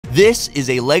This is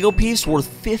a Lego piece worth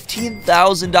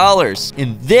 $15,000.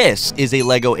 And this is a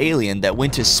Lego alien that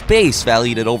went to space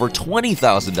valued at over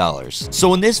 $20,000.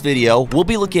 So in this video, we'll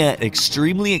be looking at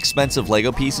extremely expensive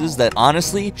Lego pieces that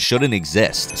honestly shouldn't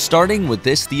exist. Starting with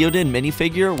this Theoden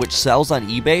minifigure, which sells on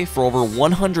eBay for over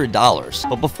 $100.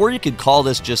 But before you could call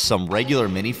this just some regular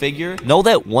minifigure, know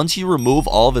that once you remove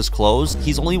all of his clothes,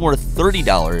 he's only worth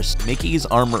 $30, making his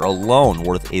armor alone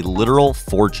worth a literal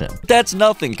fortune. That's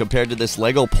nothing compared to this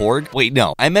Lego Porg. Wait,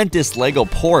 no, I meant this Lego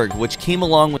Porg, which came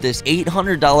along with this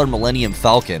 $800 Millennium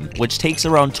Falcon, which takes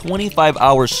around 25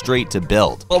 hours straight to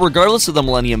build. But regardless of the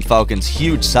Millennium Falcon's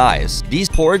huge size, these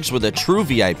Porgs were the true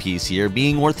VIPs here,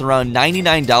 being worth around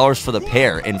 $99 for the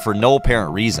pair and for no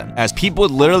apparent reason, as people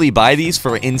would literally buy these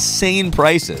for insane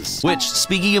prices. Which,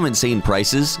 speaking of insane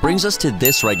prices, brings us to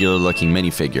this regular looking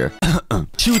minifigure.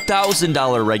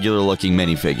 $2,000 regular looking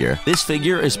minifigure. This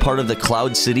figure is part of the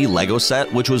Cloud City Lego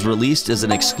set, which was released as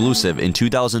an exclusive in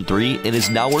 2003 and is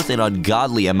now worth an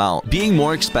ungodly amount, being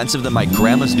more expensive than my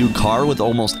grandma's new car, with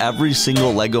almost every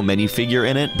single Lego minifigure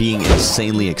in it being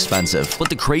insanely expensive. But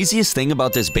the craziest thing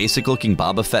about this basic looking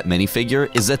Boba Fett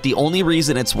minifigure is that the only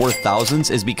reason it's worth thousands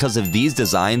is because of these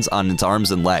designs on its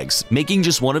arms and legs, making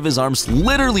just one of his arms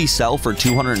literally sell for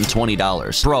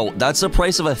 $220. Bro, that's the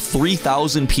price of a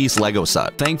 3,000 piece Lego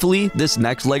set. Thankfully, this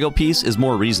next Lego piece is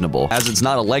more reasonable, as it's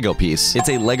not a Lego piece, it's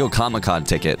a Lego Comic-Con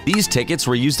ticket. These tickets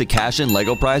were used to cash in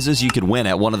Lego prizes you could win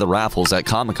at one of the raffles at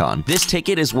Comic-Con. This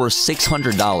ticket is worth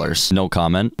 $600. No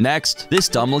comment. Next, this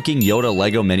dumb-looking Yoda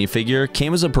Lego minifigure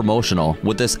came as a promotional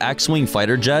with this X-Wing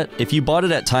fighter jet if you bought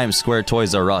it at Times Square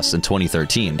Toys R Us in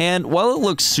 2013. And while it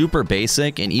looks super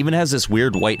basic and even has this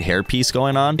weird white hairpiece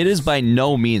going on, it is by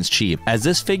no means cheap, as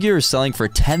this figure is selling for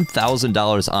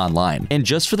 $10,000 online. And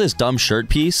just for this dumb shirt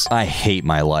piece, I hate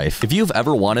my life. If you've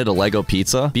ever wanted a Lego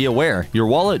pizza, be aware, your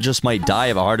wallet just might die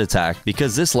of a heart attack,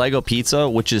 because this Lego pizza,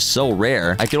 which is so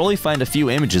rare, I could only find a few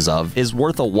images of, is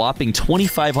worth a whopping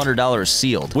 $2,500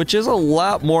 sealed, which is a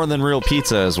lot more than real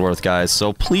pizza is worth, guys,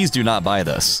 so please do not buy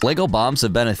this. Lego bombs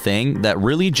have been a thing that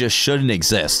really just shouldn't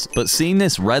exist, but seeing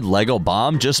this red Lego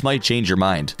bomb just might change your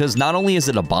mind, because not only is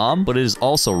it a bomb, but it is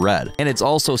also red, and it's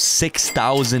also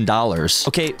 $6,000.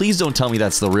 Okay, please don't tell me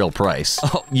that's the real price.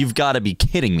 Oh, you've got to be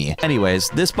kidding me. Anyways,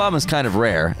 this bomb is kind of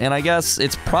rare, and I guess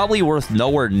it's probably worth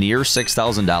nowhere near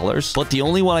 $6,000, but the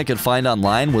only one I could find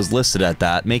online was listed at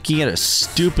that, making it a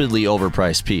stupidly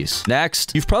overpriced piece.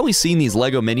 Next, you've probably seen these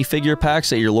Lego minifigure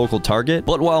packs at your local Target,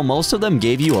 but while most of them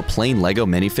gave you a plain Lego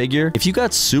minifigure, if you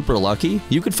got super lucky,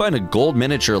 you could find a gold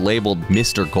miniature labeled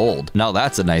Mr. Gold. Now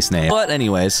that's a nice name. But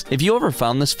anyways, if you ever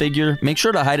found this figure, make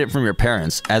sure to hide it from your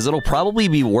parents, as it'll probably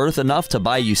be worth enough to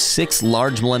buy you 6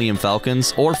 large Millennium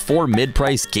Falcons or 4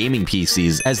 mid-priced gaming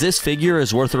PCs, as this figure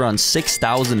is worth around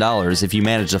 $6,000 if you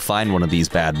manage to find one of these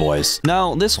bad boys.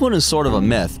 Now, this one is sort of a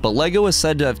myth, but Lego is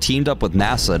said to have teamed up with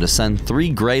NASA to send 3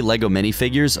 gray Lego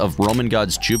minifigures of Roman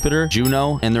gods Jupiter,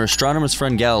 Juno, and their astronomer's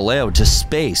friend Galileo to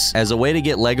space as a way to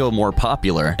get Lego more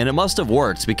popular. And it must have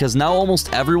worked, because now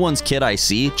almost everyone's kid I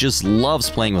see just loves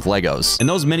playing with Legos. And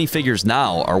those minifigures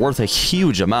now are worth a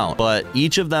huge amount, but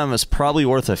each of them is probably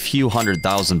worth a few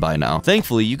 $100,000 by now.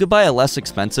 Thankfully, you could buy a less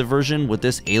expensive version with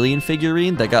this alien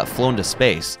figurine that got flown to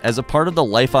space as a part of the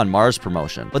Life on Mars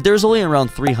promotion, but there's only around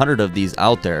 300 of these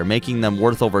out there, making them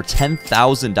worth over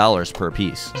 $10,000 per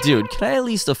piece. Dude, can I at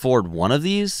least afford one of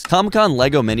these? Comic-Con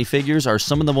Lego minifigures are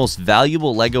some of the most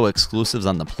valuable Lego exclusives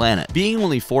on the planet, being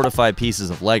only 4 to 5 pieces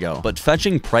of Lego, but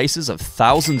fetching prices of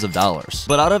thousands of dollars.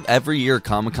 But out of every year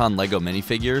Comic-Con Lego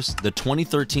minifigures, the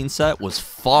 2013 set was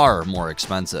far more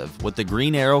expensive, with the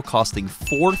Green Arrow costing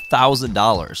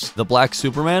 $4,000, the Black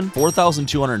Superman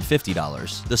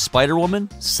 $4,250, the Spider-Woman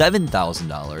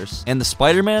 $7,000, and the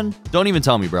Spider-Man? Don't even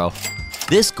tell me, bro.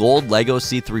 This gold Lego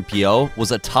C-3PO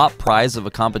was a top prize of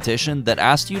a competition that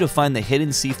asked you to find the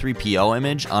hidden C-3PO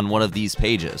image on one of these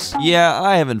pages. Yeah,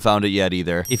 I haven't found it yet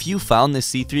either. If you found this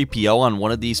C-3PO on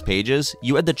one of these pages,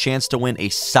 you had the chance to win a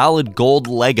solid gold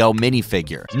Lego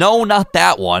minifigure. No, not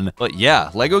that one. But yeah,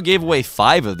 Lego gave away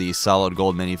 5 of these solid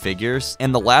gold minifigures,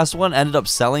 and the last one ended up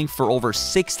selling for over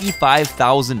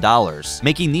 $65,000,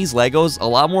 making these Legos a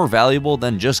lot more valuable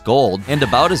than just gold, and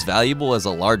about as valuable as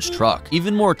a large truck.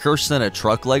 Even more cursed than a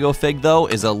truck Lego fig, though,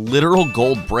 is a literal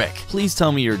gold brick. Please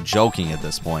tell me you're joking at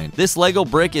this point. This Lego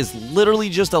brick is literally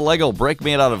just a Lego brick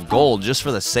made out of gold just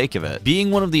for the sake of it,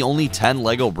 being one of the only 10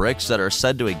 Lego bricks that are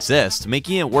said to exist,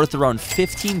 making it worth around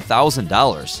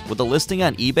 $15,000, with a listing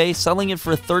on eBay selling it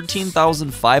for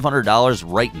 $13,500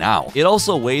 right now. It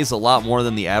also weighs a lot more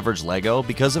than the average Lego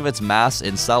because of its mass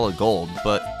in solid gold,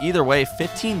 but either way,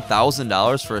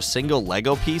 $15,000 for a single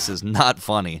Lego piece is not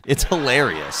funny. It's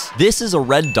hilarious. This is a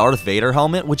red Darth Vader Vader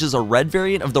helmet, which is a red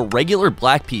variant of the regular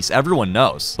black piece everyone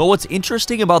knows. But what's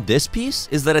interesting about this piece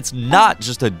is that it's not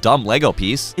just a dumb Lego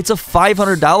piece, it's a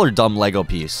 $500 dumb Lego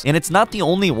piece. And it's not the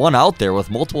only one out there, with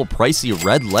multiple pricey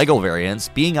red Lego variants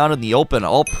being out in the open,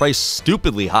 all priced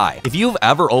stupidly high. If you've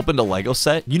ever opened a Lego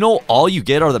set, you know all you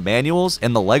get are the manuals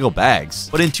and the Lego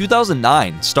bags. But in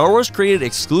 2009, Star Wars created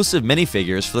exclusive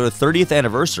minifigures for their 30th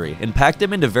anniversary and packed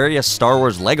them into various Star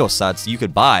Wars Lego sets you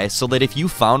could buy, so that if you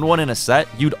found one in a set,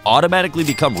 you'd automatically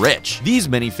become rich. These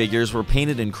minifigures were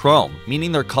painted in chrome,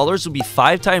 meaning their colors would be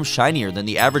 5 times shinier than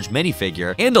the average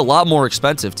minifigure, and a lot more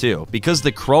expensive too, because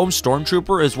the chrome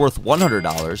Stormtrooper is worth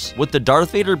 $100, with the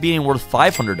Darth Vader being worth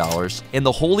 $500, and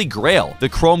the Holy Grail, the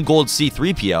chrome gold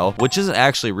C-3PO, which isn't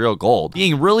actually real gold,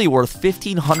 being really worth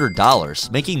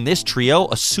 $1,500, making this trio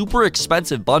a super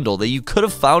expensive bundle that you could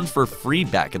have found for free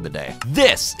back in the day.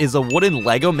 This is a wooden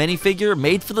Lego minifigure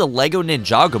made for the Lego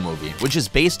Ninjago movie, which is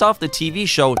based off the TV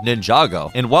show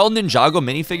Ninjago. And while Ninjago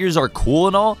minifigures are cool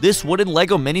and all, this wooden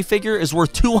Lego minifigure is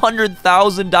worth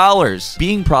 $200,000,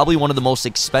 being probably one of the most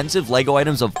expensive Lego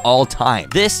items of all time.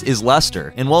 This is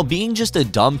Lester, and while being just a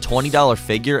dumb $20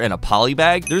 figure and a poly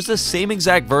bag, there's the same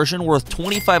exact version worth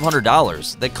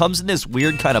 $2,500 that comes in this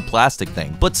weird kind of plastic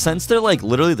thing. But since they're like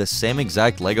literally the same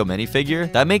exact Lego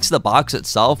minifigure, that makes the box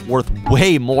itself worth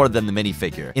way more than the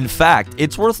minifigure. In fact,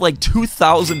 it's worth like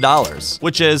 $2,000,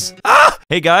 which is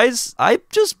hey guys, I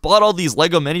just bought all these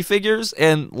Lego minifigures,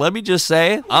 and let me just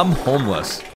say, I'm homeless.